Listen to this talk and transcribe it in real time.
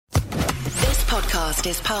podcast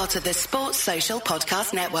is part of the Sports Social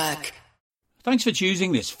Podcast Network. Thanks for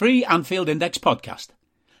choosing this free Anfield Index podcast.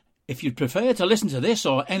 If you'd prefer to listen to this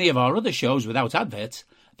or any of our other shows without adverts,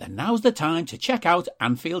 then now's the time to check out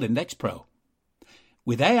Anfield Index Pro.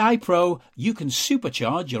 With AI Pro, you can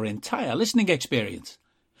supercharge your entire listening experience.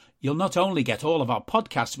 You'll not only get all of our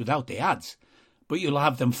podcasts without the ads, but you'll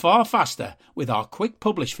have them far faster with our Quick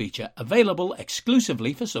Publish feature available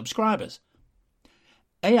exclusively for subscribers.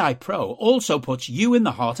 AI Pro also puts you in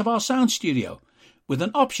the heart of our sound studio, with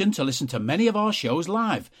an option to listen to many of our shows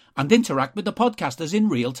live and interact with the podcasters in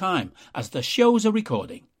real time as the shows are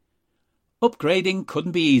recording. Upgrading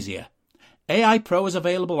couldn't be easier. AI Pro is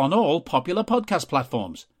available on all popular podcast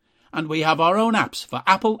platforms, and we have our own apps for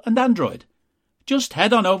Apple and Android. Just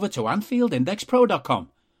head on over to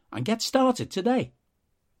AnfieldIndexPro.com and get started today.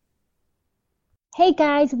 Hey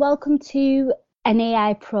guys, welcome to an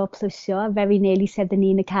AI Pro Plus show. I very nearly said the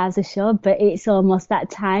Nina Kaiser show, but it's almost that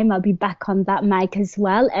time. I'll be back on that mic as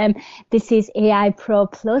well. This is AI Pro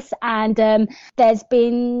Plus, and there's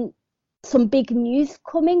been some big news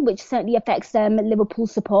coming, which certainly affects Liverpool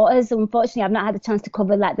supporters. Unfortunately, I've not had a chance to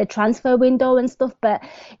cover like the transfer window and stuff, but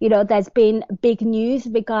you know, there's been big news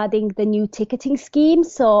regarding the new ticketing scheme.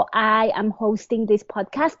 So I am hosting this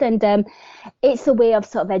podcast, and it's a way of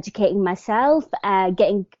sort of educating myself,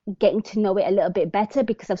 getting to know it a little bit better,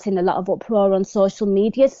 because I've seen a lot of uproar on social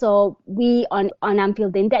media. So we on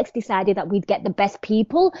Anfield Index decided that we'd get the best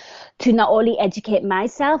people to not only educate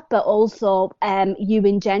myself, but also you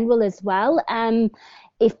in general as well.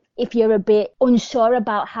 If you're a bit unsure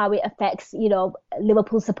about how it affects, you know,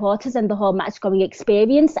 Liverpool supporters and the whole match going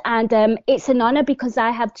experience. And it's an honour because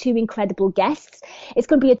I have two incredible guests. It's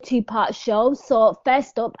going to be a two-part show. So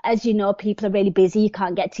first up, as you know, people are really busy. You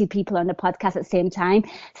can't get two people on a podcast at the same time.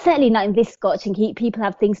 Certainly not in this scorching heat. People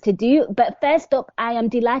have things to do. But first up, I am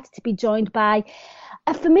delighted to be joined by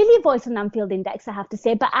a familiar voice on Anfield Index, I have to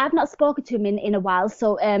say, but I've not spoken to him in a while,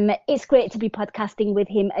 so it's great to be podcasting with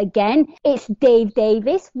him again. It's Dave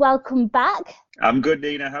Davis. Welcome back. I'm good,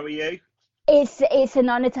 Nina. How are you? It's an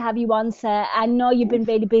honour to have you on, sir. I know you've been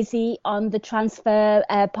really busy on the transfer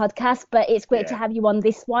podcast, but it's great to have you on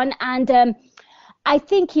this one. And I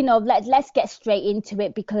think, you know, let's get straight into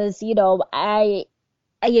it, because, you know,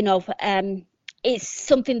 it's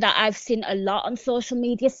something that I've seen a lot on social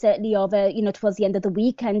media, certainly over, you know, towards the end of the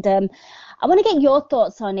week. And I want to get your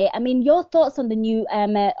thoughts on it. I mean, your thoughts on the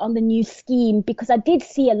new scheme, because I did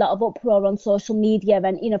see a lot of uproar on social media,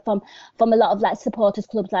 and, you know, from a lot of like supporters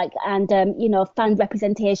clubs, like, and, you know, fan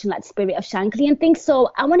representation like Spirit of Shankly and things. So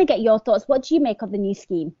I want to get your thoughts. What do you make of the new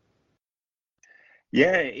scheme?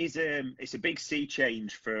 Yeah, it's a big sea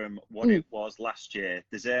change from what it was last year.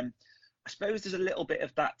 There's I suppose there's a little bit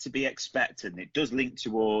of that to be expected, and it does link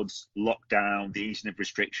towards lockdown, the easing of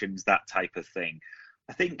restrictions, that type of thing.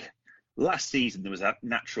 I think last season there was a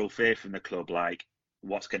natural fear from the club, like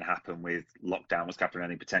what's going to happen with lockdown, what's going to happen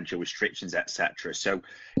with any potential restrictions, etc. So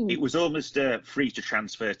it was almost free to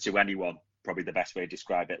transfer to anyone, probably the best way to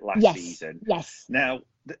describe it last season. Yes. Now,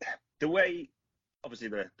 the way, obviously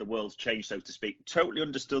the world's changed, so to speak, totally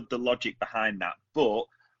understood the logic behind that, but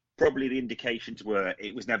probably the indications were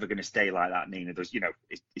it was never going to stay like that, Nina. There's, you know,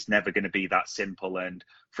 it's never going to be that simple, and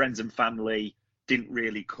friends and family didn't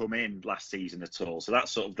really come in last season at all. So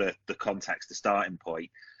that's sort of the context, the starting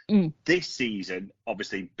point. This season,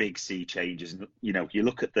 obviously, big sea changes. And, you know, you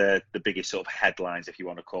look at the biggest sort of headlines, if you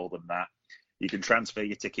want to call them that. You can transfer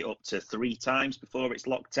your ticket up to 3 times before it's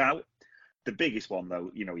locked out. The biggest one,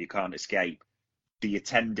 though, you know, you can't escape. The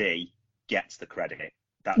attendee gets the credit.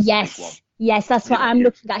 That's the big one. Yes, that's what I'm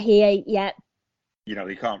looking at here. Yeah. You know,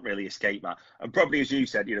 you can't really escape that. And probably, as you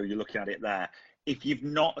said, you know, you're looking at it there. If you've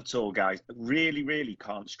not at all, guys, really, really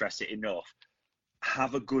can't stress it enough.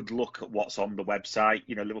 Have a good look at what's on the website.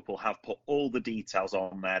 You know, Liverpool have put all the details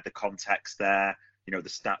on there, the context there, you know, the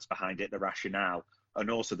stats behind it, the rationale. And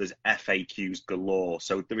also there's FAQs galore.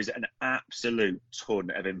 So there is an absolute ton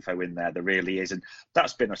of info in there. There really is. And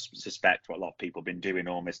that's been, I suspect, what a lot of people have been doing,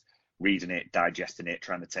 almost reading it, digesting it,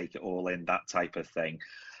 trying to take it all in, that type of thing.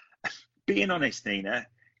 Being honest, Nina,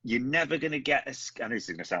 you're never going to get I know this is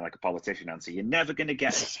going to sound like a politician answer, you're never going to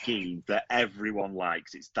get a scheme that everyone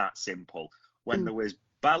likes. It's that simple. When there was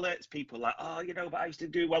ballots, people were like, oh, you know, but I used to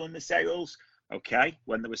do well in the sales. Okay,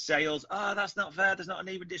 when there was sales, that's not fair, there's not an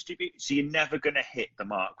even distribution. So you're never going to hit the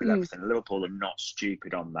mark with everything. Liverpool are not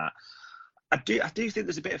stupid on that. I do think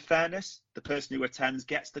there's a bit of fairness. The person who attends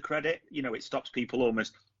gets the credit. You know, it stops people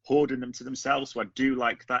almost hoarding them to themselves. So I do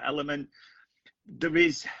like that element.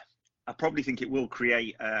 I probably think it will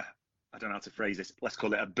create I don't know how to phrase this, let's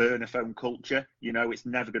call it a burner phone culture. You know, it's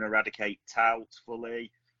never going to eradicate touts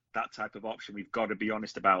fully. that type of option. We've got to be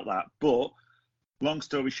honest about that. But long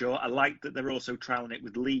story short, I like that they're also trialling it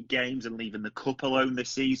with league games and leaving the cup alone this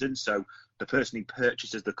season. So the person who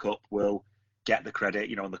purchases the cup will get the credit,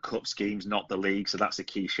 you know, on the cup schemes, not the league. So that's a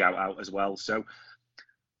key shout out as well. So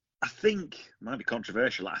I think, it might be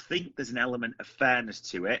controversial, I think there's an element of fairness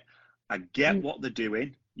to it. I get what they're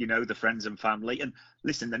doing, you know, the friends and family. And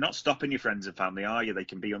listen, they're not stopping your friends and family, are you? They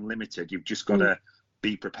can be unlimited. You've just got to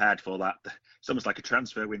be prepared for that. It's almost like a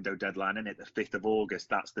transfer window deadline, isn't it? The 5th of August,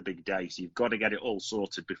 that's the big day. So you've got to get it all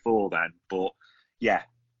sorted before then. But yeah,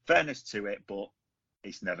 fairness to it, but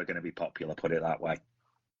it's never going to be popular, put it that way.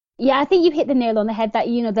 Yeah, I think you've hit the nail on the head that,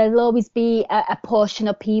 you know, there'll always be a portion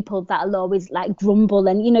of people that'll always like grumble.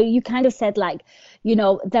 And, you know, you kind of said like, you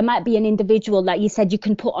know, there might be an individual, like you said, you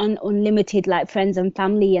can put on unlimited like friends and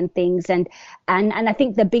family and things. And I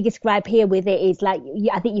think the biggest gripe here with it is like,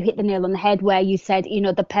 I think you hit the nail on the head where you said, you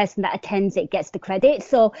know, the person that attends it gets the credit.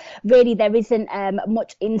 So really there isn't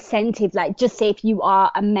much incentive. Like just say if you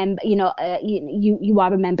are a member, you know, you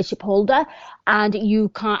are a membership holder and you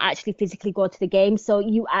can't actually physically go to the game. So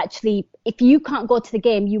you actually, if you can't go to the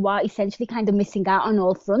game, you are essentially kind of missing out on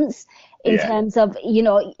all fronts in terms of, you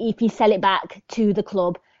know, if you sell it back to the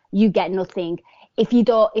club, you get nothing. If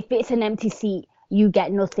it's an empty seat, you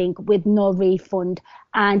get nothing with no refund.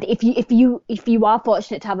 And if you are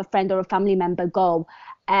fortunate to have a friend or a family member go,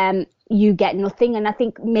 you get nothing. And I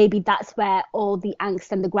think maybe that's where all the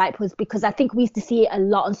angst and the gripe was, because I think we used to see it a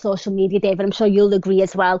lot on social media, David. I'm sure you'll agree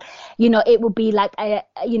as well. You know, it would be like,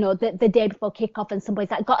 you know, the day before kickoff and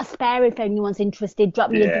somebody's like, got a spare if anyone's interested,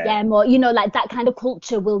 drop me a DM, or, you know, like that kind of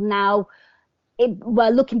culture will now,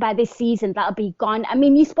 well, looking by this season, that'll be gone. I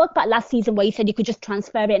mean, you spoke about last season where you said you could just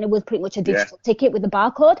transfer it and it was pretty much a digital ticket with the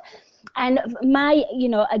barcode. And you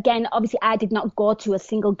know, again, obviously I did not go to a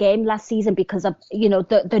single game last season because of, you know,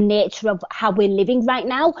 the nature of how we're living right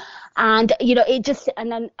now. And, you know, it just,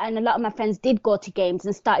 and a lot of my friends did go to games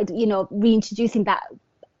and started, you know, reintroducing that,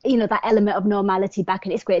 you know, that element of normality back.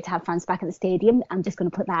 And it's great to have fans back at the stadium. I'm just going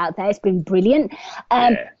to put that out there. It's been brilliant.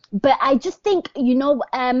 But I just think, you know,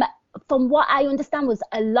 from what I understand was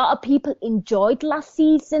a lot of people enjoyed last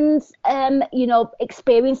season's, you know,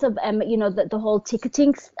 experience of, you know, the whole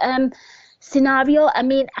ticketing scenario. I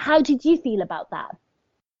mean, how did you feel about that?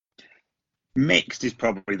 Mixed is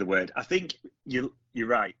probably the word. I think you're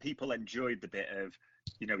right. People enjoyed the bit of,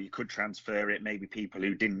 you know, you could transfer it. Maybe people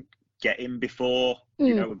who didn't get in before,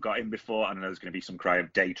 you know, have got in before. I know there's going to be some cry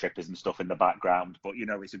of day trippers and stuff in the background, but, you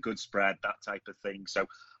know, it's a good spread, that type of thing. So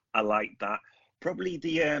I like that. Probably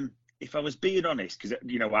the, if I was being honest, because,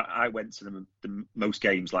 you know, I went to the most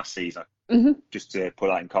games last season, just to put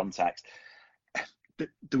that in context.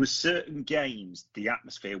 There were certain games, the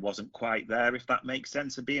atmosphere wasn't quite there, if that makes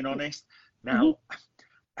sense, of being honest. Now,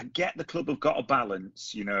 I get the club have got a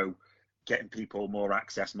balance, you know, getting people more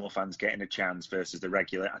access, more fans getting a chance versus the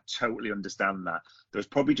regular. I totally understand that. There was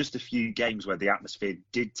probably just a few games where the atmosphere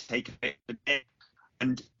did take a bit of it.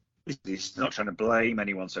 And it's not trying to blame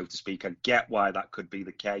anyone, so to speak. I get why that could be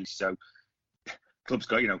the case. So clubs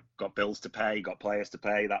got bills to pay, got players to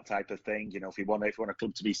pay, that type of thing. You know, if you want a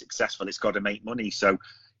club to be successful, it's got to make money. So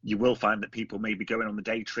you will find that people maybe going on the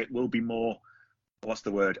day trip will be more,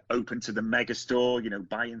 open to the mega store, you know,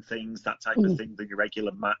 buying things, that type of thing, than your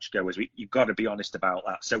regular match goers. You've got to be honest about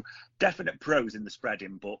that. So definite pros in the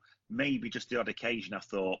spreading, but maybe just the odd occasion I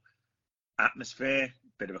thought, atmosphere,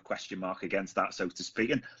 bit of a question mark against that, so to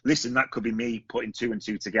speak. And listen, that could be me putting 2 and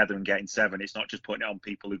 2 together and getting 7. It's not just putting it on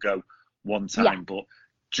people who go one time, but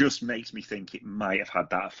just makes me think it might have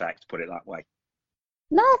had that effect, put it that way.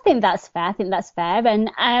 No, I think that's fair.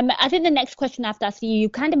 And I think the next question I have to ask you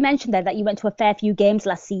kind of mentioned there that you went to a fair few games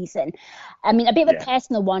last season. I mean, a bit of a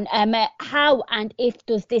personal one. How and if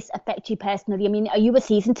does this affect you personally? I mean, are you a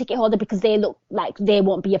season ticket holder? Because they look like they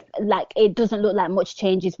won't be, it doesn't look like much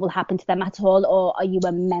changes will happen to them at all. Or are you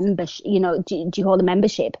a member, you know, do you hold a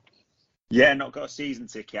membership? Yeah, not got a season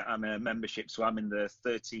ticket. I'm a membership, so I'm in the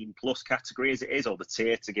 13 plus category as it is, or the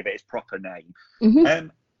tier to give it its proper name.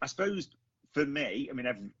 I suppose for me, I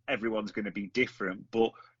mean, everyone's going to be different,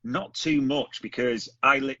 but not too much, because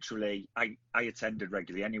I attended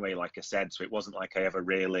regularly anyway, like I said, so it wasn't like I ever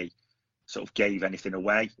really sort of gave anything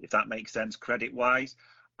away, if that makes sense, credit-wise.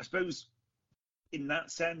 I suppose in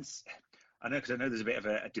that sense, I know there's a bit of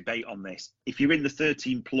a debate on this. If you're in the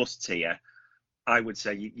 13 plus tier, I would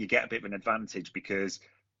say you get a bit of an advantage, because,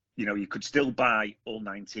 you know, you could still buy all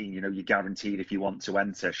 19, you know, you're guaranteed if you want to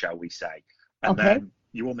enter, shall we say. And then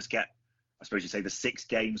you almost get, I suppose you say, the 6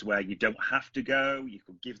 games where you don't have to go, you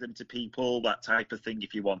could give them to people, that type of thing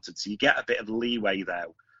if you wanted. So you get a bit of leeway there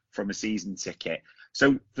from a season ticket.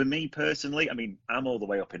 So for me personally, I mean, I'm all the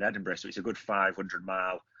way up in Edinburgh, so it's a good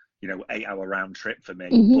 500-mile, 8-hour round trip for me.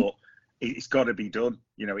 But it's got to be done.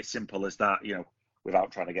 It's simple as that.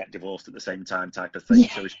 Without trying to get divorced at the same time type of thing.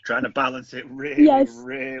 Yeah. So it's trying to balance it really,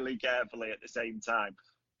 really carefully at the same time.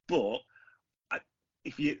 But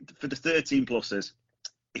for the 13 pluses,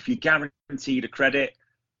 if you're guaranteed a credit,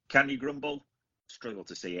 can you grumble? Struggle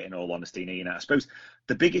to see it, in all honesty, Nina. I suppose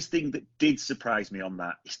the biggest thing that did surprise me on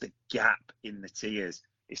that is the gap in the tiers.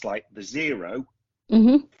 It's like the 0,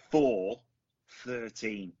 4,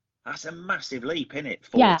 13. That's a massive leap, isn't it?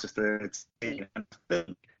 4 to 13. I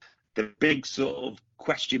think the big sort of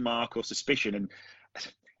question mark or suspicion, and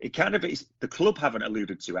it kind of is, the club haven't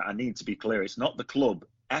alluded to it. I need to be clear. It's not the club.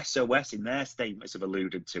 SOS in their statements have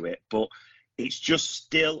alluded to it, but it's just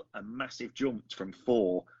still a massive jump from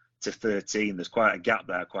 4 to 13. There's quite a gap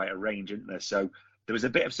there, quite a range, isn't there? So there was a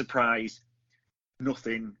bit of surprise.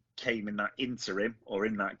 Nothing came in that interim or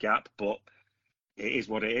in that gap, but it is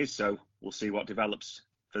what it is. So we'll see what develops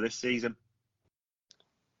for this season.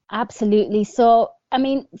 Absolutely. So, I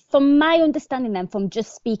mean, from my understanding then, from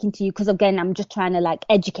just speaking to you, because again, I'm just trying to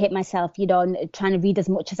educate myself, and trying to read as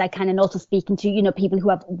much as I can, and also speaking to, people who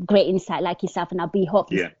have great insight like yourself, and I'll be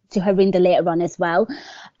hopefully to Harinder later on as well.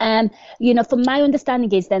 From my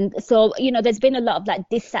understanding is then, so, there's been a lot of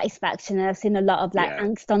dissatisfaction, and I've seen a lot of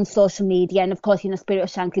angst on social media, and of course, Spirit of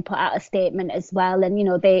Shankly put out a statement as well, and,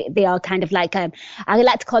 they are kind of I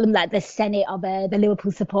like to call them the Senate of the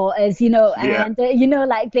Liverpool supporters, and,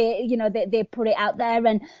 they put it out there.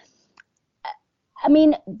 And I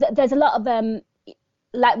mean, there's a lot of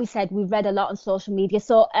like we said, we've read a lot on social media.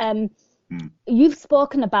 So you've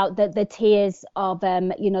spoken about the tiers of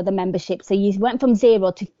the membership. So you went from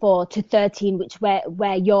 0 to 4 to 13, which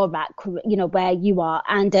where you're at, where you are.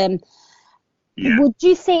 And would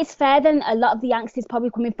you say it's fair then a lot of the angst is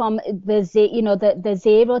probably coming from the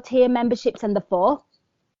 0 tier memberships and the 4?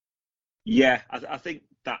 Yeah, I think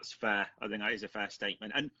that's fair. I think that is a fair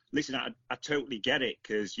statement. And listen, I totally get it,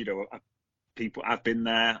 because, people, I've been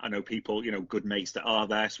there. I know people, good mates that are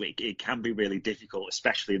there. So it can be really difficult,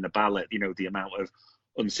 especially in the ballot, the amount of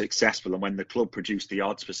unsuccessful. And when the club produced the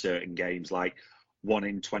odds for certain games, like 1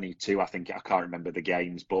 in 22, I can't remember the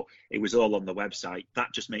games, but it was all on the website.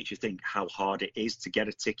 That just makes you think how hard it is to get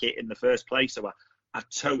a ticket in the first place. So I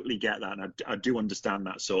totally get that. And I do understand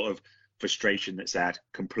that sort of frustration that's had.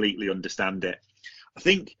 Completely understand it. I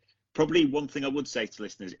think probably one thing I would say to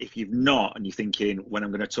listeners, if you've not, and you're thinking, when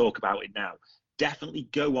I'm going to talk about it now, definitely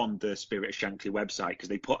go on the Spirit of Shankly website, because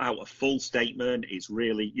they put out a full statement. It's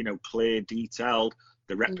really, clear, detailed,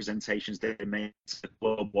 the representations they made to the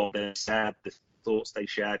club, what they said, the thoughts they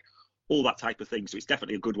shared, all that type of thing. So it's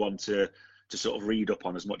definitely a good one to sort of read up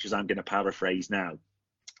on, as much as I'm going to paraphrase now.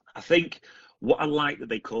 I think what I like that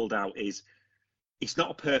they called out is it's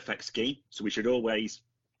not a perfect scheme. So we should always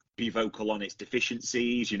be vocal on its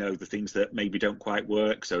deficiencies, the things that maybe don't quite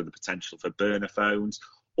work. So the potential for burner phones.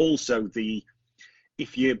 Also,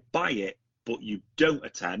 if you buy it, but you don't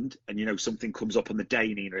attend, and, something comes up on the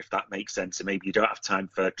day, Nina, if that makes sense, and maybe you don't have time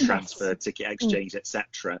for transfer, ticket exchange,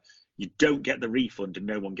 etc., you don't get the refund and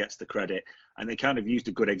no one gets the credit. And they kind of used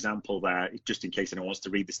a good example there, just in case anyone wants to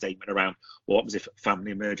read the statement around what happens if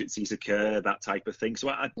family emergencies occur, that type of thing. So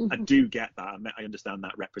I do get that. I understand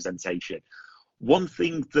that representation. One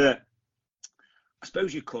thing that I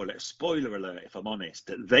suppose you call it a spoiler alert, if I'm honest,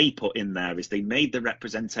 that they put in there is they made the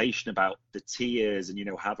representation about the tiers and,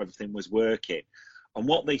 how everything was working. And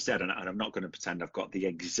what they said, and I'm not going to pretend I've got the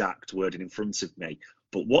exact wording in front of me,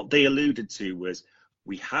 but what they alluded to was,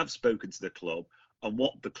 we have spoken to the club, and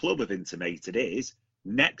what the club have intimated is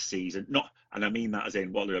next season, and I mean that as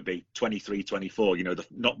in, what will it be, 23, 24,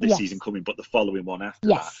 not this season coming, but the following one after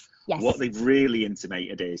that. Yes. What they've really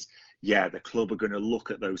intimated is, the club are going to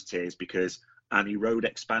look at those tiers, because Annie Road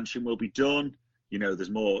expansion will be done. There's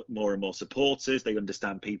more and more supporters. They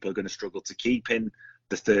understand people are going to struggle to keep in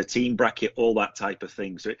the 13 bracket, all that type of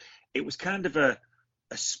thing. So it was kind of a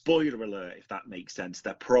spoiler alert, if that makes sense.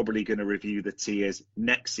 They're probably going to review the tiers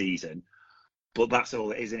next season, but that's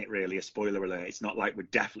all it is, isn't it, really? A spoiler alert. It's not like we're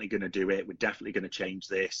definitely going to do it. We're definitely going to change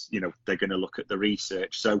this. They're going to look at the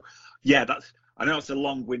research. So, I know it's a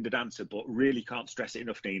long-winded answer, but really can't stress it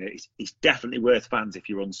enough, Nina. It's definitely worth fans, if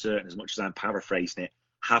you're uncertain, as much as I'm paraphrasing it,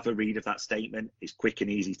 have a read of that statement. It's quick and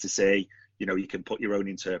easy to see. You can put your own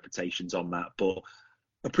interpretations on that, but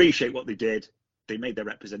appreciate what they did. They made their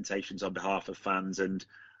representations on behalf of fans, and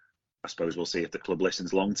I suppose we'll see if the club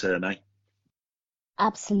listens long term, eh?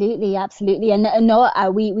 Absolutely. And no,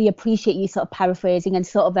 we appreciate you sort of paraphrasing, and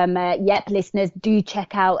sort of listeners, do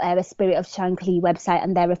check out the Spirit of Shankly website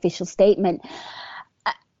and their official statement.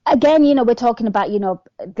 again, we're talking about,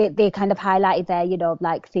 they kind of highlighted there,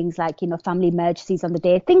 like things like, family emergencies on the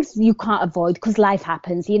day, things you can't avoid because life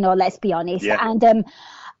happens, let's be honest. Yeah. And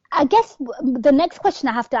I guess the next question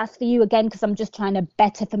I have to ask for you again, because I'm just trying to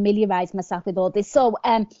better familiarize myself with all this. So,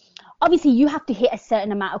 obviously, you have to hit a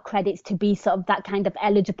certain amount of credits to be sort of that kind of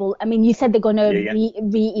eligible. I mean, you said they're going to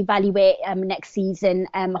re-evaluate next season,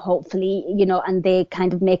 hopefully, and they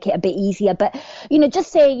kind of make it a bit easier. But,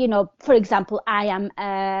 just say, for example, I am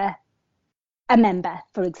a member,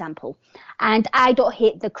 for example, and I don't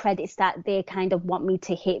hit the credits that they kind of want me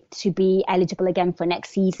to hit to be eligible again for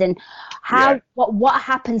next season. What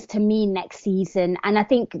happens to me next season? And I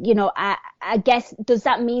think, I guess, does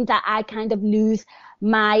that mean that I kind of lose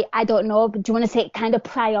my, I don't know, do you want to say kind of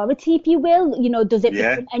priority, if you will? Does it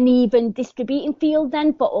become an even distributing field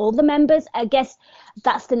then for all the members? I guess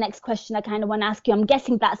that's the next question I kind of want to ask you. I'm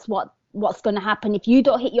guessing that's what's going to happen. If you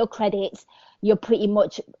don't hit your credits, you're pretty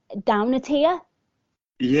much down a tier.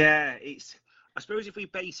 Yeah, I suppose if we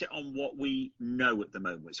base it on what we know at the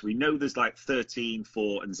moment, so we know there's like 13,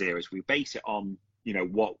 4 and 0. So we base it on,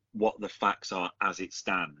 what the facts are as it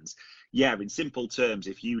stands. Yeah, in simple terms,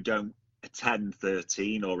 if you don't attend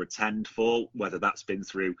 13 or attend 4, whether that's been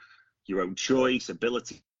through your own choice,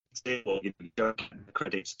 ability, or you don't get the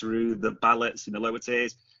credits through the ballots in the lower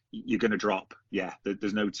tiers, you're going to drop. Yeah,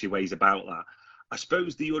 there's no two ways about that. I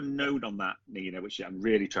suppose the unknown on that, Nina, which I'm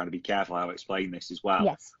really trying to be careful how I explain this as well.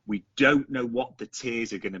 Yes. We don't know what the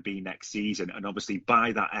tiers are going to be next season. And obviously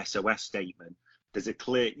by that SOS statement, there's a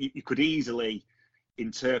clear, you could easily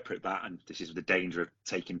interpret that, and this is the danger of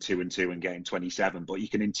taking 2 and 2 and getting 27, but you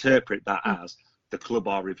can interpret that as the club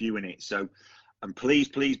are reviewing it. So, and please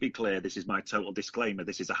be clear, this is my total disclaimer,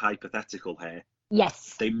 this is a hypothetical here.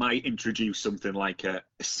 Yes. They might introduce something like a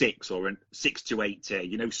 6 or a 6 to 8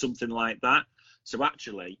 tier, something like that. So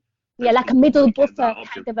actually, like a middle buffer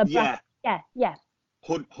kind of a bracket. Yeah.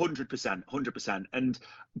 100%. And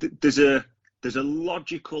there's a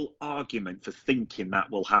logical argument for thinking that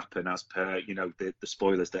will happen as per, the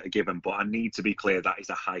spoilers that are given. But I need to be clear, that is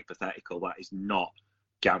a hypothetical. That is not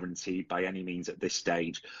guaranteed by any means at this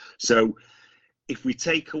stage. So if we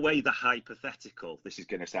take away the hypothetical, this is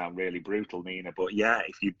going to sound really brutal, Nina, but yeah,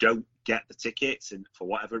 if you don't get the tickets and for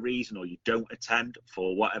whatever reason, or you don't attend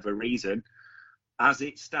for whatever reason, as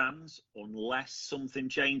it stands, unless something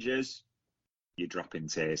changes, you drop in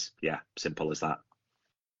tiers. Yeah, simple as that.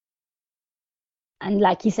 And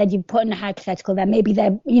like you said, you've put in a hypothetical there. Maybe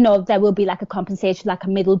there will be like a compensation, like a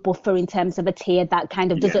middle buffer in terms of a tier that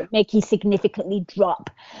kind of doesn't make you significantly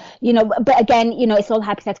drop. But again, it's all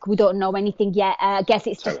hypothetical. We don't know anything yet. I guess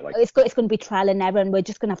it's going to be trial and error, and we're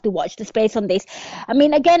just going to have to watch the space on this. I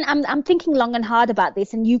mean, again, I'm thinking long and hard about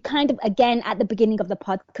this, and you kind of, again, at the beginning of the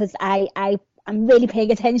pod, because I'm really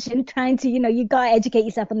paying attention, trying to, you got to educate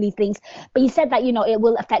yourself on these things. But you said that, it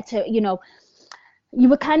will affect, you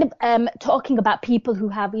were kind of talking about people who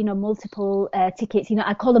have, multiple tickets.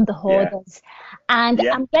 I call them the hoarders. And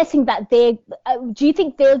I'm guessing that do you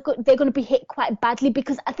think they're going to be hit quite badly?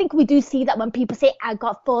 Because I think we do see that when people say, I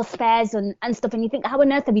got 4 spares and stuff, and you think, how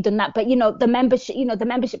on earth have you done that? But, the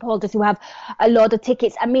membership holders who have a load of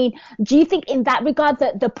tickets. I mean, do you think in that regard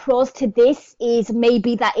that the pros to this is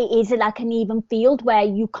maybe that it is like an even field where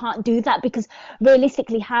you can't do that? Because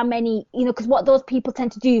realistically, how many, because what those people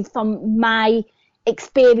tend to do, from my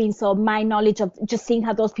experience or my knowledge of just seeing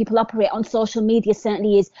how those people operate on social media,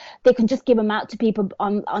 certainly, is they can just give them out to people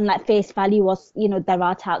on like face value, or there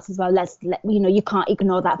are touts as well. You can't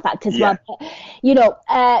ignore that fact as well.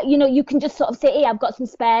 But, you can just sort of say, hey, I've got some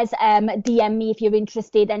spares, DM me if you're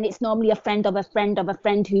interested, and it's normally a friend of a friend of a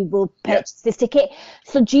friend who will purchase this ticket.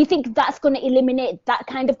 So do you think that's going to eliminate that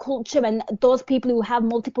kind of culture, and those people who have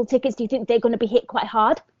multiple tickets, do you think they're going to be hit quite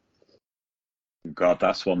hard? God,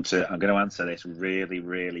 that's one too. I'm going to answer this really,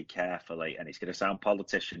 really carefully, and it's going to sound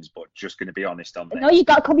politicians, but just going to be honest on this. No, you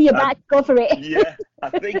got to cover your back. Go for it. Yeah, I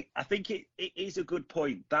think it is a good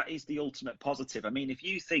point. That is the ultimate positive. I mean, if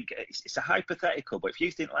you think it's a hypothetical, but if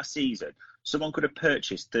you think last season someone could have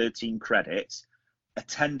purchased 13 credits,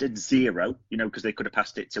 attended 0, because they could have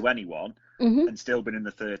passed it to anyone, and still been in the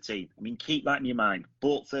 13. I mean, keep that in your mind.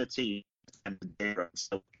 Bought 13. And 0 and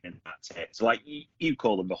still in that tier. So like you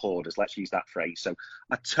call them the hoarders, let's use that phrase. So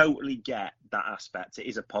I totally get that aspect. It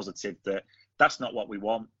is a positive that's not what we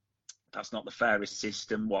want. That's not the fairest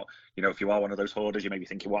system. If you are one of those hoarders, you may be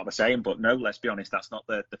thinking, what am I saying? But no, let's be honest, that's not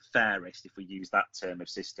the fairest if we use that term of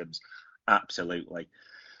systems. Absolutely.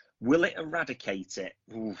 Will it eradicate it?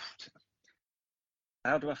 Oof.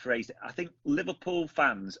 How do I phrase it? I think Liverpool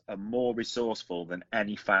fans are more resourceful than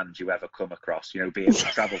any fans you ever come across. Be it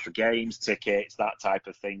travel for games, tickets, that type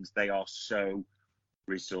of things. They are so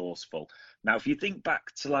resourceful. Now, if you think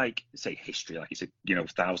back to, like, say, history, like it's a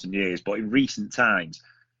 1,000 years, but in recent times,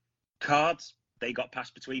 cards, they got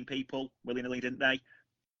passed between people willy-nilly, didn't they?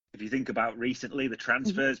 If you think about recently, the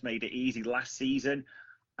transfers made it easy last season.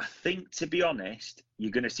 I think, to be honest,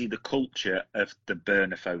 you're going to see the culture of the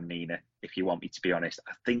burner phone, Nina, if you want me to be honest.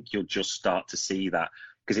 I think you'll just start to see that,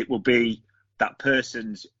 because it will be that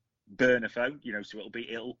person's burner phone, so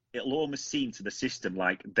it'll almost seem to the system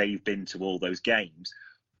like they've been to all those games,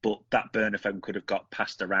 but that burner phone could have got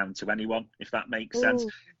passed around to anyone, if that makes sense.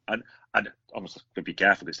 And almost to be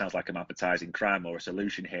careful, it sounds like I'm advertising crime or a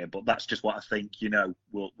solution here, but that's just what I think,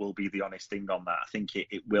 will be the honest thing on that. I think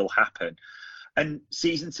it will happen. And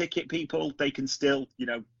season ticket people, they can still,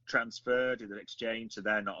 transfer, do their exchange, so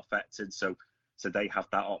they're not affected. So they have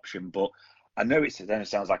that option. But I know it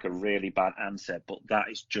sounds like a really bad answer, but that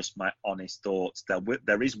is just my honest thoughts.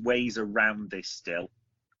 There is ways around this still,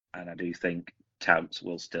 and I do think touts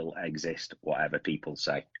will still exist, whatever people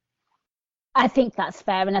say. I think that's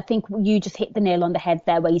fair, and I think you just hit the nail on the head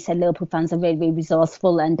there, where you said Liverpool fans are really, really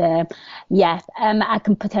resourceful, and I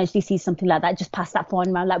can potentially see something like that, just pass that phone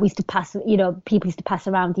around, like we used to pass, people used to pass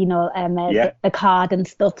around, the card and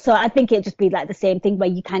stuff. So I think it'd just be like the same thing, where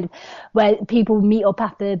where people meet up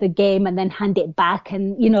after the game and then hand it back,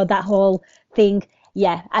 and that whole thing.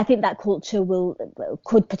 Yeah, I think that culture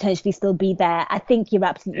could potentially still be there. I think you're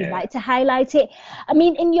absolutely right to highlight it. I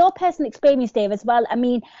mean, in your personal experience, Dave, as well, I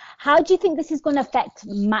mean, how do you think this is going to affect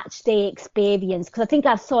match day experience? Because I think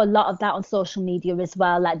I saw a lot of that on social media as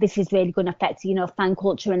well. Like, this is really going to affect, fan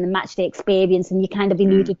culture and the match day experience. And you kind of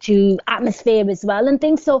alluded to atmosphere as well and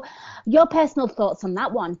things. So your personal thoughts on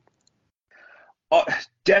that one? Oh,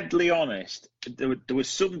 deadly honest, there were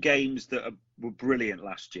some games that were brilliant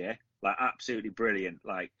last year. Like, absolutely brilliant.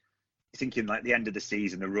 Like, thinking like the end of the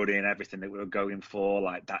season, the running, everything that we were going for,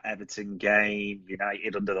 like that Everton game,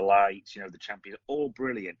 United under the lights, the champions, all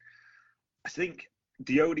brilliant. I think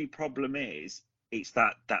the only problem is it's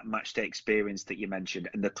that match day experience that you mentioned,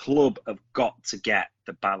 and the club have got to get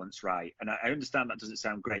the balance right. And I understand that doesn't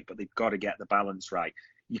sound great, but they've got to get the balance right.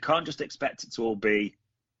 You can't just expect it to all be,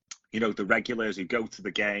 the regulars who go to the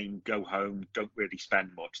game, go home, don't really spend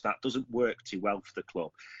much. That doesn't work too well for the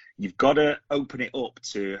club. You've got to open it up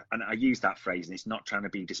to, and I use that phrase, and it's not trying to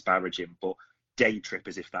be disparaging, but day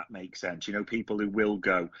trippers, if that makes sense. People who will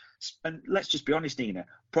go, and let's just be honest, Nina,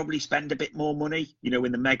 probably spend a bit more money,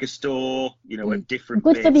 in the mega store, at different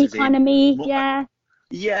good for the economy, yeah.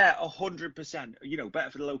 Yeah, 100%.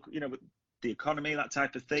 Better for the local, the economy, that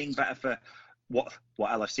type of thing. Better for what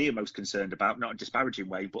LFC are most concerned about, not in a disparaging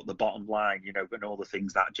way, but the bottom line, and all the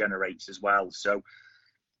things that generates as well. So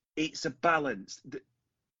it's a balance.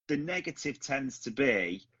 The negative tends to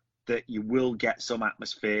be that you will get some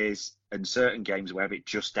atmospheres and certain games where it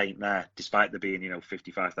just ain't there, despite there being,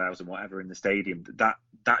 55,000, whatever in the stadium. That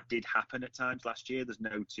did happen at times last year. There's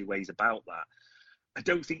no two ways about that. I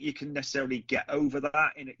don't think you can necessarily get over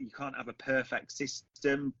that. You can't have a perfect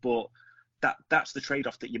system, but that's the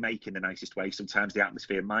trade-off that you make in the nicest way. Sometimes the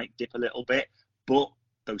atmosphere might dip a little bit, but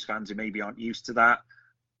those fans who maybe aren't used to that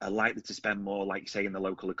are likely to spend more, like, say, in the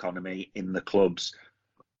local economy, in the clubs,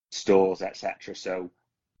 stores, etc. So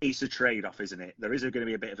it's a trade-off, isn't it? There is going to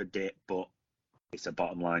be a bit of a dip, but it's a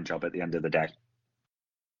bottom line job at the end of the day.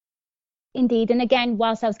 Indeed. And again,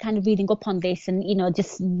 whilst I was kind of reading up on this and,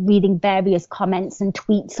 just reading various comments and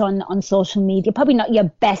tweets on social media, probably not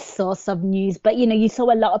your best source of news, but, you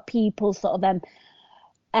saw a lot of people sort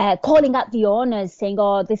of calling out the owners, saying,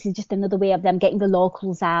 oh, this is just another way of them getting the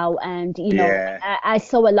locals out. And, I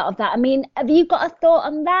saw a lot of that. I mean, have you got a thought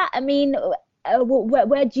on that? I mean,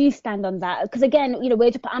 where do you stand on that? Because again,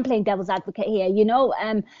 I'm playing devil's advocate here,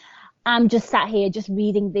 I'm just sat here just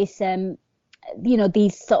reading this,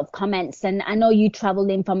 these sort of comments, and I know you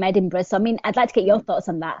travelled in from Edinburgh, so I mean, I'd like to get your thoughts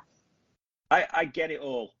on that. I get it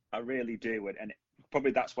all, I really do, and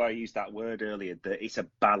probably that's why I used that word earlier, that it's a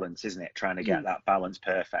balance, isn't it, trying to get that balance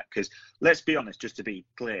perfect, because let's be honest, just to be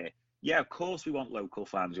clear, yeah, of course we want local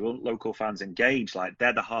fans. We want local fans engaged. Like,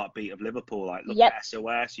 they're the heartbeat of Liverpool. Like, look at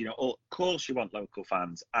SOS. Of course you want local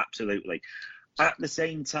fans. Absolutely. At the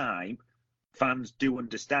same time, fans do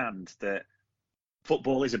understand that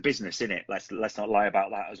football is a business, isn't it? Let's not lie about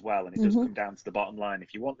that as well. And it does come down to the bottom line.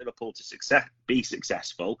 If you want Liverpool to be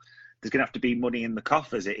successful, there's going to have to be money in the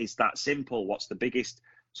coffers. It is that simple. What's the biggest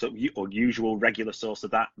sort of unusual regular source of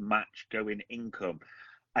that match going income?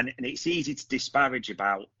 And it's easy to disparage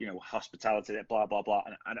about, hospitality, blah, blah, blah.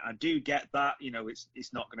 And I do get that,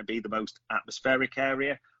 it's not going to be the most atmospheric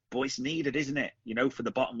area, but it's needed, isn't it? For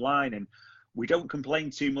the bottom line. And we don't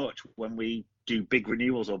complain too much when we do big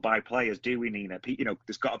renewals or buy players, do we, Nina? You know,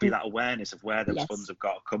 there's got to be that awareness of where those funds have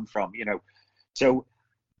got to come from, you know. So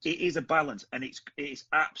it is a balance, and it's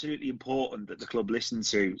absolutely important that the club listen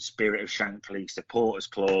to Spirit of Shankly, supporters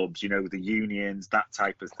clubs, you know, the unions, that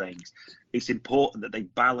type of things. It's important that they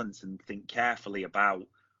balance and think carefully about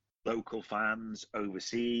local fans,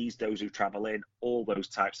 overseas, those who travel in, all those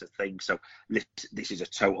types of things. So this is a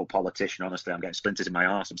total politician, honestly. I'm getting splinters in my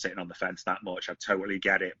arse. I'm sitting on the fence that much. I totally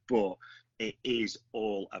get it. But it is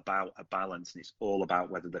all about a balance, and it's all about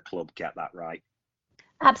whether the club get that right.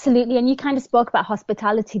 Absolutely. And you kind of spoke about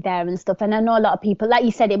hospitality there and stuff. And I know a lot of people, like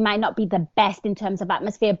you said, it might not be the best in terms of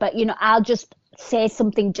atmosphere, but, you know, I'll just say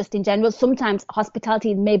something just in general. Sometimes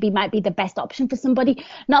hospitality might be the best option for somebody,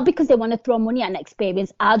 not because they want to throw money at an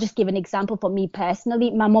experience. I'll just give an example for me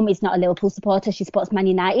personally. My mum is not a Liverpool supporter. She supports Man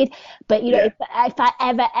United. But, you know, if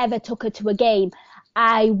I ever took her to a game,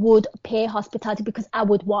 I would pay hospitality because I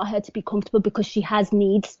would want her to be comfortable, because she has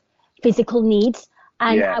needs, physical needs.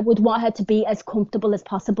 And I would want her to be as comfortable as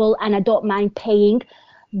possible. And I don't mind paying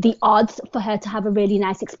the odds for her to have a really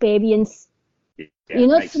nice experience. Yeah, you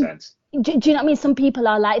know, makes sense. Do you know what I mean? Some people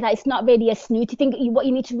are like that. It's not really a snooty thing. What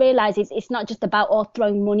you need to realise is it's not just about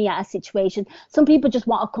throwing money at a situation. Some people just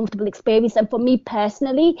want a comfortable experience. And for me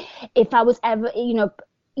personally, if I was ever, you know,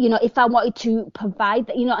 if I wanted to provide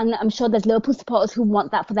that, you know, and I'm sure there's Liverpool supporters who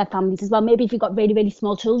want that for their families as well. Maybe if you've got really, really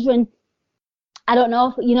small children, I don't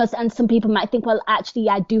know, you know, and some people might think, well, actually,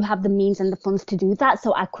 I do have the means and the funds to do that,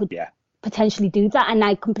 so I could potentially do that. And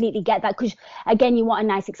I completely get that, because, again, you want a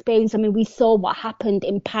nice experience. I mean, we saw what happened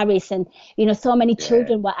in Paris, and, you know, so many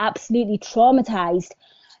children were absolutely traumatized,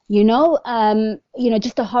 you know,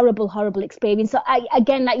 just a horrible, horrible experience. So,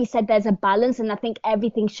 again, like you said, there's a balance, and I think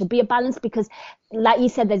everything should be a balance, because, like you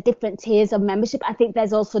said, there's different tiers of membership. I think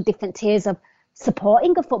there's also different tiers of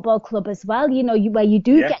supporting a football club as well, you know, where you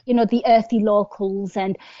do get, you know, the earthy locals.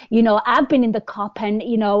 And, you know, I've been in the COP, and,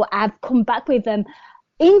 you know, I've come back with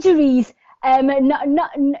injuries,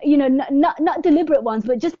 not deliberate ones,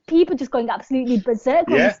 but just people just going absolutely berserk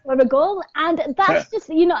when we score a goal. And that's just,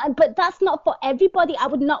 you know, but that's not for everybody. I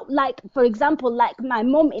would not like, for example, like my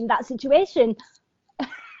mum in that situation.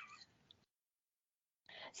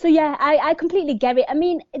 So, yeah, I completely get it. I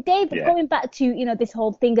mean, Dave, going back to, you know, this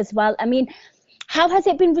whole thing as well, I mean, how has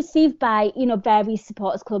it been received by, you know, various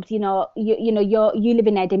supporters clubs? You know, you live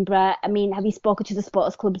in Edinburgh. I mean, have you spoken to the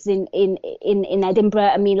supporters clubs in Edinburgh?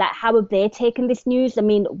 I mean, like, how have they taken this news? I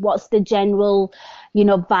mean, what's the general, you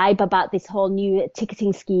know, vibe about this whole new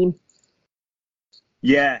ticketing scheme?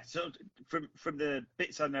 Yeah, so from the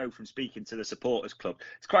bits I know from speaking to the supporters club,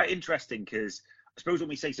 it's quite interesting, because I suppose when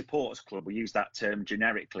we say supporters club, we use that term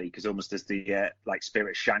generically, because almost as the like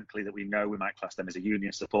Spirit Shankly that we know, we might class them as a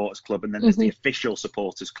union supporters club, and then there's the official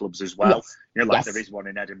supporters clubs as well. You know, like there is one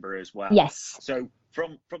in Edinburgh as well. So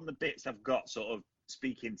from the bits I've got, sort of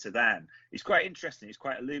speaking to them, it's quite interesting. It's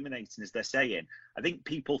quite illuminating, as they're saying. I think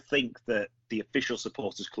people think that the official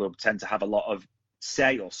supporters club tend to have a lot of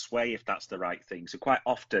say or sway, if that's the right thing. So quite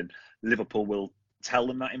often Liverpool will tell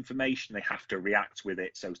them that information. They have to react with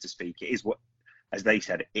it, so to speak. It is what, as they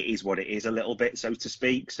said, it is what it is a little bit, so to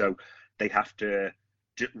speak. So they have to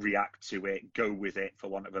react to it, go with it, for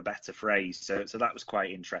want of a better phrase. So that was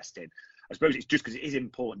quite interesting. I suppose it's just because it is an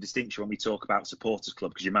important distinction when we talk about supporters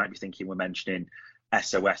club, because you might be thinking we're mentioning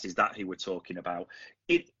SOS. Is that who we're talking about?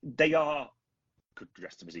 They are, could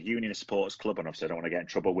dress them as a union, a supporters club, and obviously I don't want to get in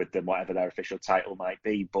trouble with them, whatever their official title might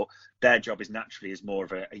be, but their job is naturally as more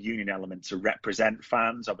of a union element to represent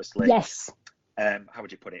fans, obviously. Yes. How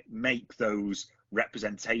would you put it? Make those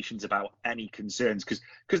representations about any concerns, because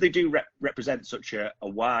they do represent such a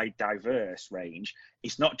wide, diverse range.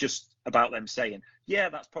 It's not just about them saying, yeah,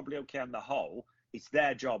 that's probably okay on the whole. It's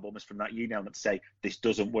their job, almost from that union element, to say this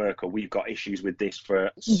doesn't work, or we've got issues with this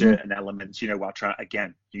for certain elements. You know, I'll try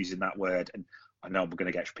again using that word, and I know I'm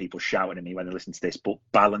going to get people shouting at me when they listen to this, but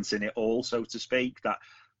balancing it all, so to speak, that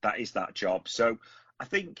is that job. So I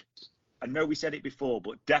think, I know we said it before,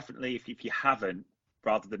 but definitely if you haven't,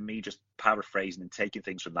 rather than me just paraphrasing and taking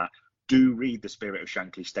things from that, do read the Spirit of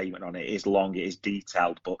Shankly statement on it. It is long, it is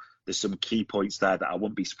detailed, but there's some key points there that I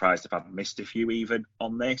wouldn't be surprised if I've missed a few even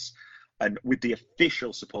on this. And with the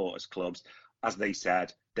official supporters clubs, as they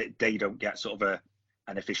said, they don't get sort of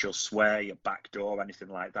an official sway, a backdoor, anything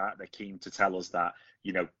like that. They're keen to tell us that,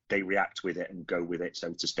 you know, they react with it and go with it,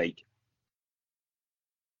 so to speak.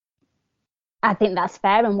 I think that's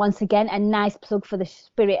fair. And once again, a nice plug for the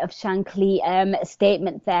Spirit of Shankly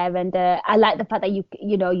statement there. And I like the fact that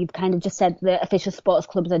you've kind of just said the official sports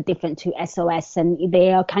clubs are different to SOS, and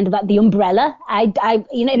they are kind of like the umbrella.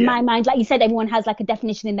 In my mind, like you said, everyone has like a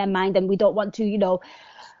definition in their mind, and we don't want to,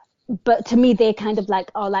 but to me, they kind of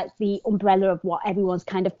like are like the umbrella of what everyone's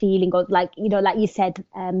kind of feeling, or like, like you said,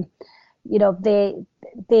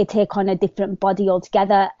 they take on a different body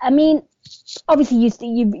altogether. I mean, obviously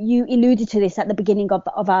you alluded to this at the beginning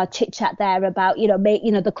of our chit chat there about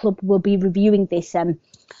the club will be reviewing this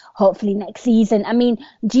hopefully next season. I mean,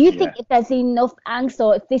 do you think if there's enough angst,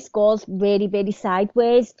 or if this goes really, really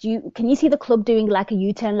sideways, can you see the club doing like a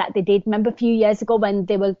U-turn like they did? Remember a few years ago when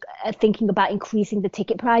they were thinking about increasing the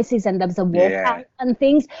ticket prices and there was a walkout and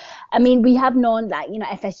things? I mean, we have known like,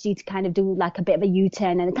 FSG to kind of do like a bit of a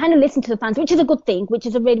U-turn and kind of listen to the fans, which is a good thing, which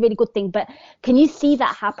is a really, really good thing. But can you see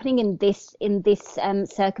that happening in this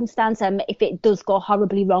circumstance, if it does go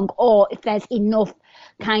horribly wrong, or if there's enough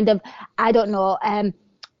kind of, I don't know,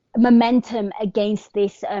 momentum against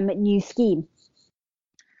this new scheme?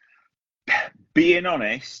 Being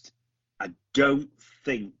honest, I don't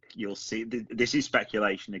think you'll see, this is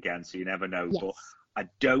speculation again, so you never know, but I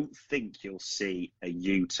don't think you'll see a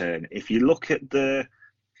U-turn. If you look at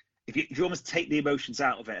if you almost take the emotions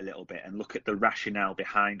out of it a little bit and look at the rationale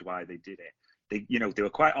behind why they did it, they were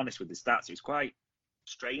quite honest with the stats. It was quite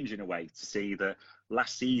strange in a way to see that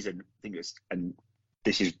last season, I think it was, and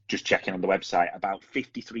this is just checking on the website, about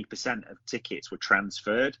 53% of tickets were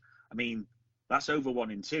transferred. I mean, that's over 1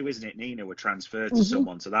 in 2, isn't it, Nina, were transferred to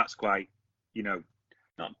someone. So that's quite,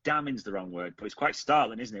 not damning's the wrong word, but it's quite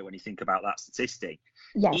startling, isn't it, when you think about that statistic?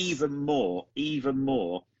 Yes. Even more,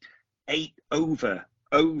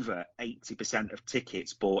 over 80% of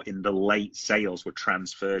tickets bought in the late sales were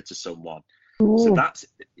transferred to someone. Ooh. So that's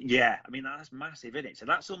massive, isn't it? So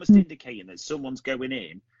that's almost indicating that someone's going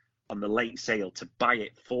in on the late sale to buy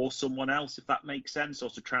it for someone else, if that makes sense, or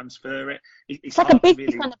to transfer it. It's like a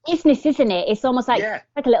business on a business, isn't it? It's almost like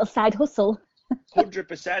a little side hustle.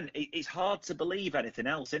 100%. It's hard to believe anything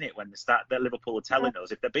else, isn't it, when the Liverpool are telling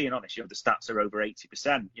us, if they're being honest, the stats are over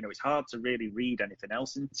 80%. It's hard to really read anything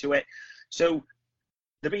else into it. So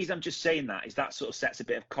the reason I'm just saying that is that sort of sets a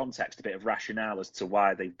bit of context, a bit of rationale as to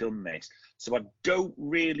why they've done this. So I don't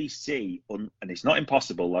really see, and it's not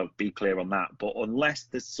impossible, I'll be clear on that, but unless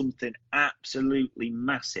there's something absolutely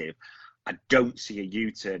massive, I don't see a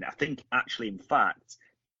U-turn. I think actually, in fact,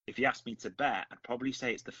 if you asked me to bet, I'd probably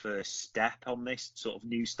say it's the first step on this sort of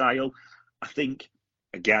new style. I think,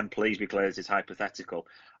 again, please be clear, this is hypothetical.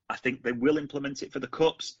 I think they will implement it for the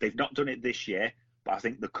Cups. They've not done it this year. But I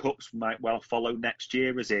think the Cups might well follow next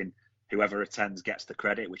year, as in whoever attends gets the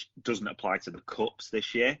credit, which doesn't apply to the Cups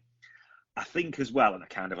this year. I think as well, and I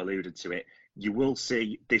kind of alluded to it, you will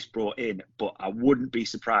see this brought in, but I wouldn't be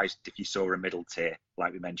surprised if you saw a middle tier,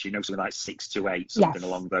 like we mentioned, something like 6 to 8, something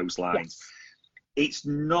along those lines. Yes. It's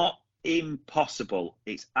not impossible.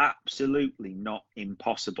 It's absolutely not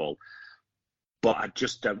impossible. But I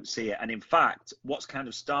just don't see it. And in fact, what's kind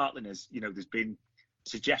of startling is, there's been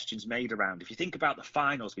suggestions made around, if you think about the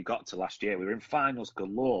finals we got to last year, we were in finals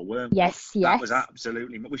galore, weren't we? Yes. That was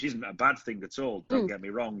absolutely, which isn't a bad thing at all, don't get me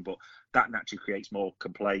wrong, but that naturally creates more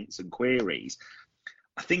complaints and queries.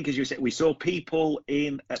 I think, as you said, we saw people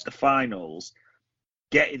in at the finals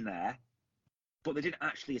get in there, but they didn't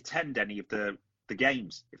actually attend any of the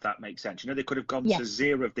games, if that makes sense. They could have gone to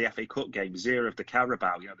 0 of the FA Cup games, 0 of the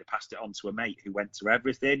Carabao. They passed it on to a mate who went to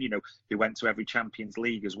everything, who went to every Champions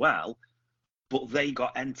League as well. But they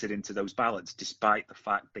got entered into those ballots despite the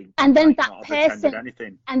fact they attended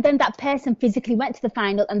anything. And then that person physically went to the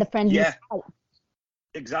final and the friend was out.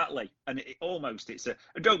 Exactly. And don't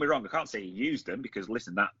get me wrong, I can't say he used them because,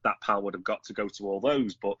 listen, that pal would have got to go to all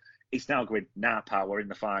those, but it's now going, pal, we're in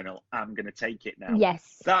the final, I'm going to take it now.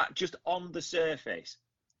 Yes. That, just on the surface,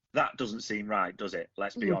 that doesn't seem right, does it?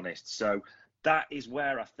 Let's be honest. So that is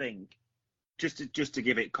where I think, just to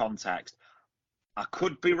give it context, I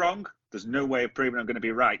could be wrong. There's no way of proving I'm going to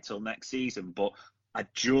be right till next season, but I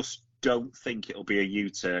just don't think it'll be a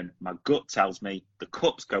U-turn. My gut tells me the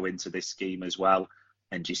Cups go into this scheme as well,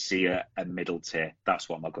 and you see a middle tier. That's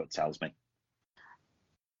what my gut tells me.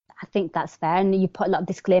 I think that's fair. And you put a lot of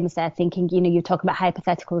disclaimers there thinking, you're talking about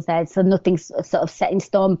hypotheticals there, so nothing's sort of set in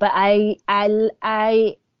stone. But I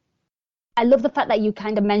love the fact that you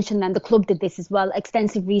kind of mentioned, and the club did this as well.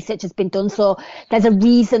 Extensive research has been done. So there's a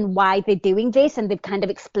reason why they're doing this, and they've kind of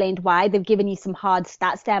explained why. They've given you some hard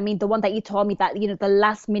stats there. I mean, the one that you told me that, the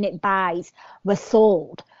last minute buys were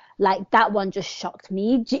sold, like that one just shocked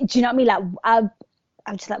me. Do you know what I mean? Like,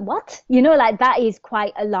 I'm just like, what? Like that is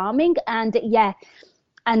quite alarming. And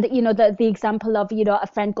And, you know, the example of, you know, a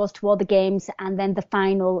friend goes to all the games and then the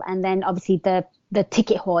final, and then obviously the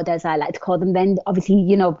ticket hoarders, I like to call them, then obviously,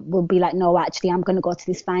 you know, will be like, no, actually, I'm going to go to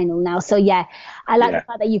this final now. So, yeah, I like the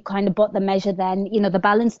fact that you kind of brought the measure then, you know, the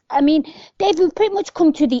balance. I mean, Dave, we've pretty much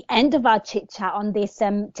come to the end of our chit-chat on this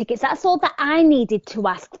tickets. That's all that I needed to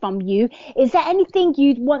ask from you. Is there anything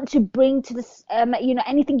you'd want to bring to this, you know,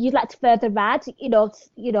 anything you'd like to further add? You know,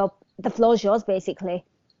 the floor's yours, basically.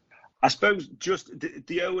 I suppose just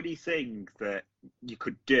the only thing that you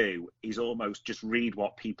could do is almost just read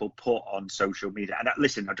what people put on social media. And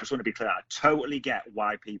listen, I just want to be clear. I totally get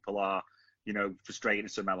why people are, you know, frustrated in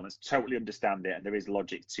some elements. Totally understand it. And there is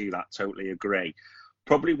logic to that. Totally agree.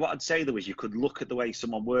 Probably what I'd say, though, is you could look at the way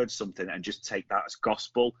someone words something and just take that as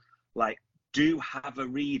gospel. Like, do have a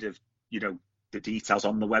read of, you know, the details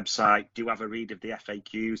on the website. Do have a read of the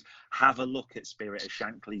FAQs. Have a look at Spirit of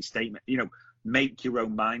Shankly's statement. You know, make your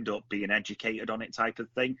own mind up, being educated on it type of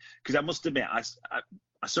thing. Because I must admit, I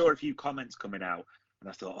saw a few comments coming out and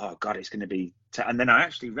I thought, oh God, it's going to be... And then I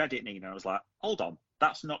actually read it, Nina, and I was like, hold on,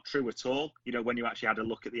 that's not true at all. You know, when you actually had a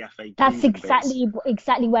look at the FAQ. That's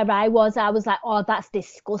exactly where I was. I was like, oh, that's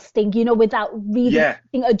disgusting, you know, without reading,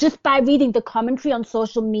 just by reading the commentary on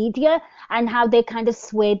social media and how they kind of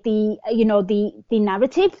swayed the, you know, the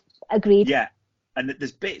narrative. Agreed. Yeah, and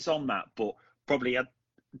there's bits on that, but probably...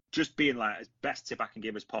 just being like, as best tip I can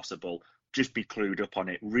give as possible, just be clued up on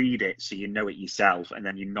it, read it so you know it yourself, and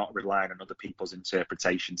then you're not relying on other people's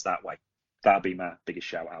interpretations that way. That'll be my biggest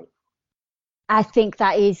shout out. I think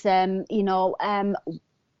that is,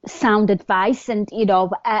 sound advice. And, you know,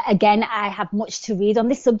 again, I have much to read on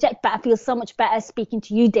this subject, but I feel so much better speaking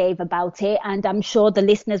to you, Dave, about it. And I'm sure the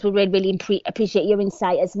listeners will really appreciate your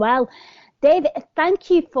insight as well. Dave, thank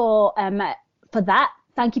you for that.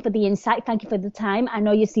 Thank you for the insight. Thank you for the time. I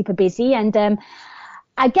know you're super busy. And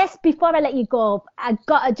I guess before I let you go, I've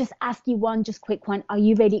got to just ask you one just quick one. Are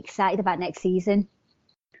you really excited about next season?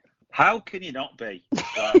 How can you not be?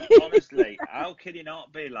 Like, honestly, how can you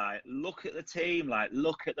not be? Like, look at the team. Like,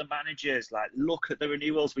 look at the managers. Like, look at the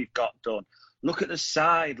renewals we've got done. Look at the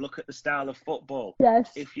side. Look at the style of football.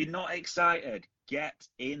 Yes. If you're not excited, get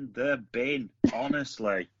in the bin,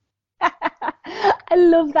 honestly. I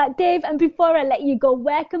love that, Dave. And before I let you go,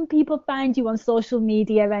 where can people find you on social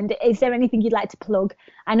media? And is there anything you'd like to plug?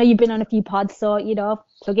 I know you've been on a few pods, so, you know,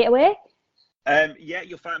 plug it away. Yeah,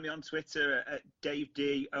 you'll find me on Twitter at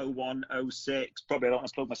DaveD0106. Probably I don't want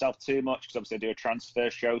to plug myself too much because obviously I do a transfer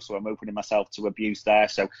show, so I'm opening myself to abuse there.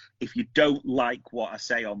 So if you don't like what I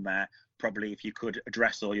say on there, probably if you could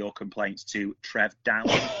address all your complaints to Trev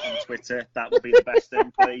Downing on Twitter, that would be the best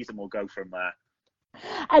thing, please, and we'll go from there.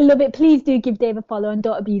 I love it. Please do give Dave a follow and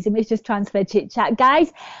don't abuse him. It's just transfer chit chat. Guys,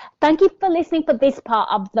 thank you for listening for this part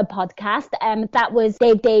of the podcast. That was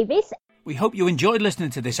Dave Davis. We hope you enjoyed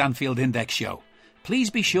listening to this Anfield Index show. Please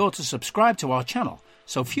be sure to subscribe to our channel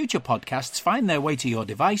so future podcasts find their way to your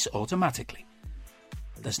device automatically.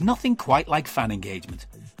 There's nothing quite like fan engagement,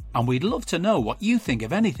 and we'd love to know what you think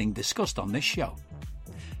of anything discussed on this show.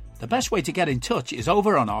 The best way to get in touch is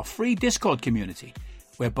over on our free Discord community,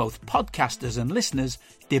 where both podcasters and listeners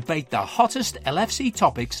debate the hottest LFC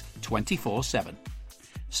topics 24/7.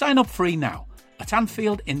 Sign up free now at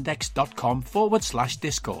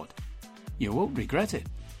AnfieldIndex.com/Discord. You won't regret it.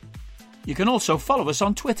 You can also follow us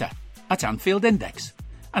on Twitter at Anfield Index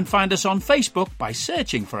and find us on Facebook by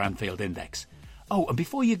searching for Anfield Index. Oh, and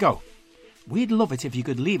before you go, we'd love it if you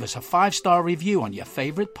could leave us a 5-star review on your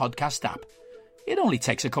favourite podcast app. It only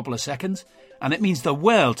takes a couple of seconds, and it means the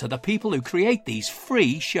world to the people who create these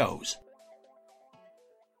free shows.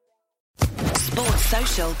 Sports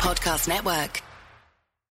Social Podcast Network.